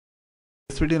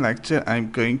video lecture I am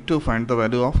going to find the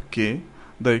value of k.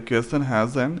 The equation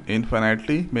has an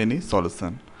infinitely many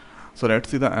solution. So let's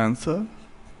see the answer.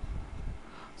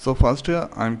 So first here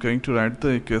I am going to write the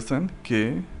equation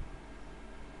k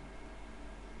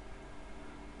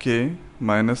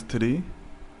minus 3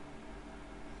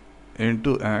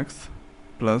 into x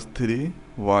plus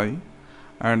 3y,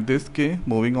 and this k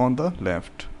moving on the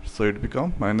left, so it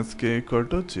becomes minus k equal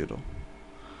to 0.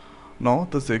 Now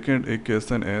the second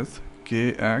equation is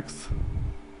kx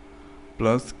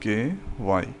plus ky.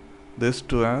 This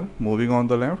 12 moving on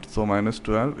the left, so minus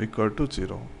 12 equal to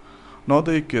 0. Now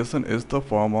the equation is the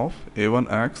form of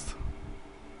a1x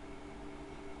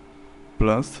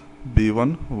plus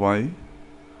b1y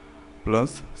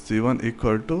plus c1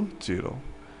 equal to 0.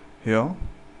 Here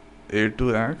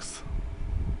a2x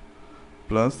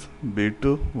plus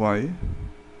b2y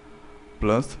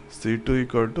plus c2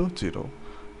 equal to 0.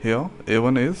 Here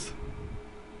a1 is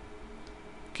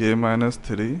k minus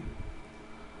 3,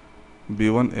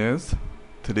 b1 is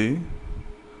 3,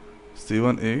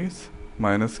 c1 is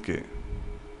minus k.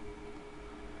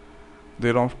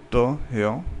 Thereafter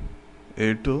here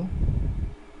a2,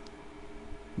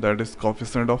 that is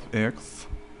coefficient of x,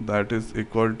 that is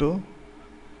equal to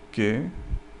k,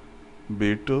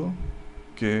 b2,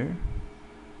 k,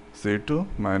 c2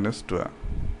 minus 12.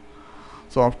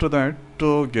 So after that,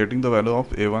 getting the value of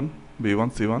a1,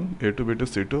 b1, c1, a2, b2,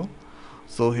 c2.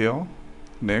 So here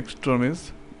next term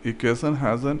is equation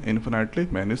has an infinitely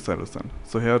many solution.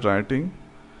 So here writing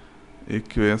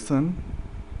equation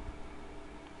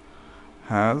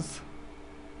has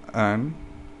an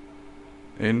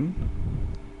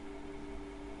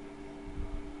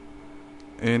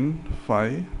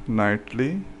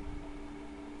infinitely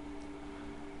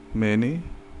many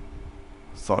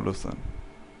solution.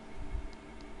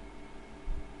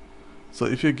 So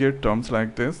if you get terms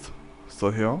like this,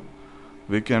 so here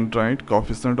we can write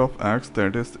coefficient of x,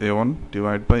 that is a1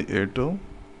 divided by a2,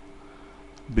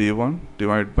 b1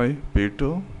 divided by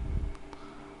b2,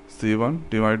 c1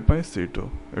 divided by c2.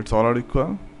 It's all are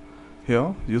equal.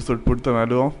 Here you should put the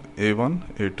value of a1,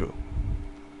 a2.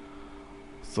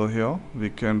 So here we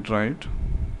can write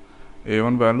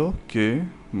a1 value k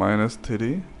minus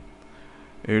 3,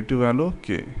 a2 value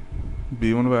k,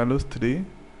 b1 value is 3,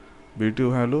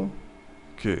 b2 value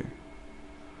k,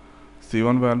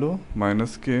 c1 value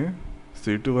minus k,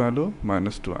 c2 value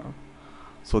minus 12.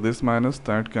 So this minus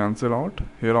that cancel out.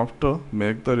 Hereafter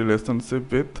make the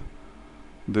relationship with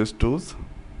these twos,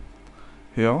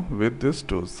 here with these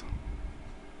twos,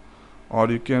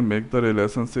 or you can make the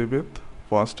relationship with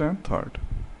first and third.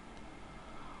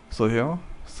 So here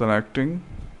selecting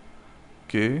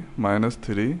k minus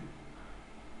 3,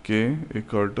 k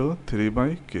equal to 3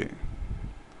 by k.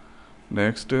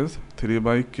 Next is 3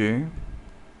 by k,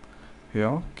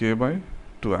 here k by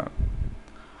 12.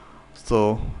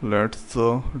 So let's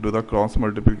do the cross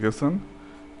multiplication.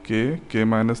 K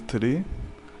minus 3,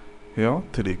 here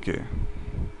 3k.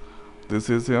 This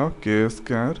is here k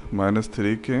square minus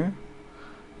 3k.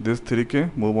 This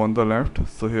 3k move on the left,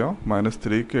 so here minus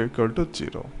 3k equal to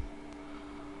 0.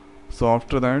 So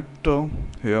after that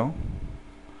here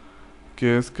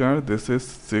k square, this is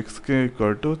 6k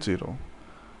equal to 0.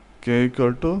 K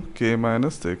equal to k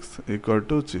minus 6 equal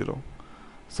to 0.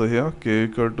 So here k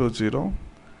equal to 0,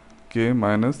 k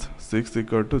minus 6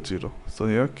 equal to 0. So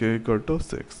here k equal to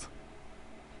 6.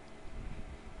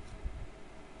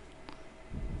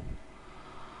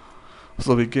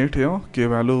 So we get here k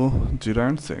value 0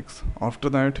 and 6. After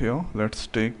that here let's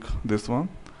take this one.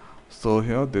 So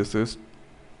here this is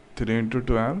 3 into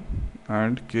 12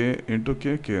 and k into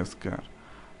k square.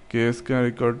 K square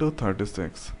equal to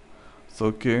 36.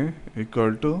 So k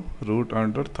equal to root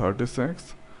under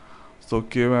 36. So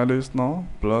k value is now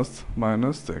plus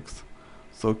minus 6.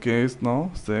 So k is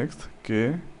now 6,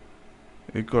 k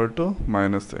equal to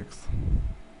minus 6.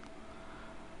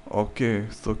 Okay,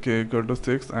 so k equal to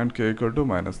 6 and k equal to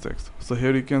minus 6. So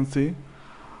here you can see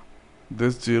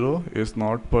this 0 is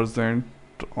not present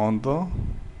on the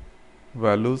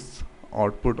values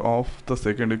output of the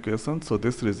second equation, so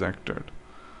this rejected.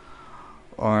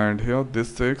 And here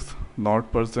this 6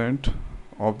 not present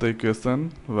of the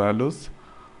equation values,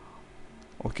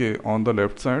 okay, on the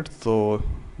left side, so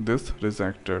this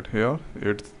rejected. Here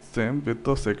it's same with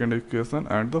the second equation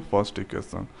and the first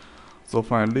equation. So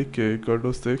finally k equal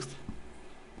to 6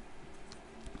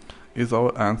 is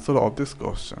our answer of this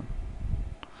question.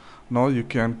 Now you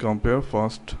can compare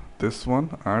first this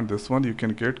one and this one, you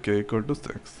can get k equal to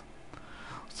 6.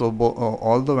 So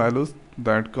all the values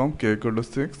that come k equal to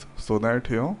 6, so that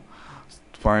here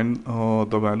find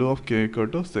the value of k equal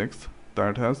to 6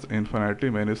 that has infinitely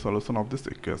many solution of this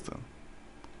equation.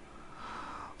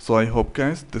 So I hope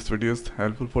guys this video is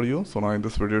helpful for you. So now in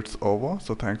this video it's over.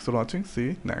 So thanks for watching. See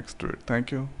you next video.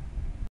 Thank you.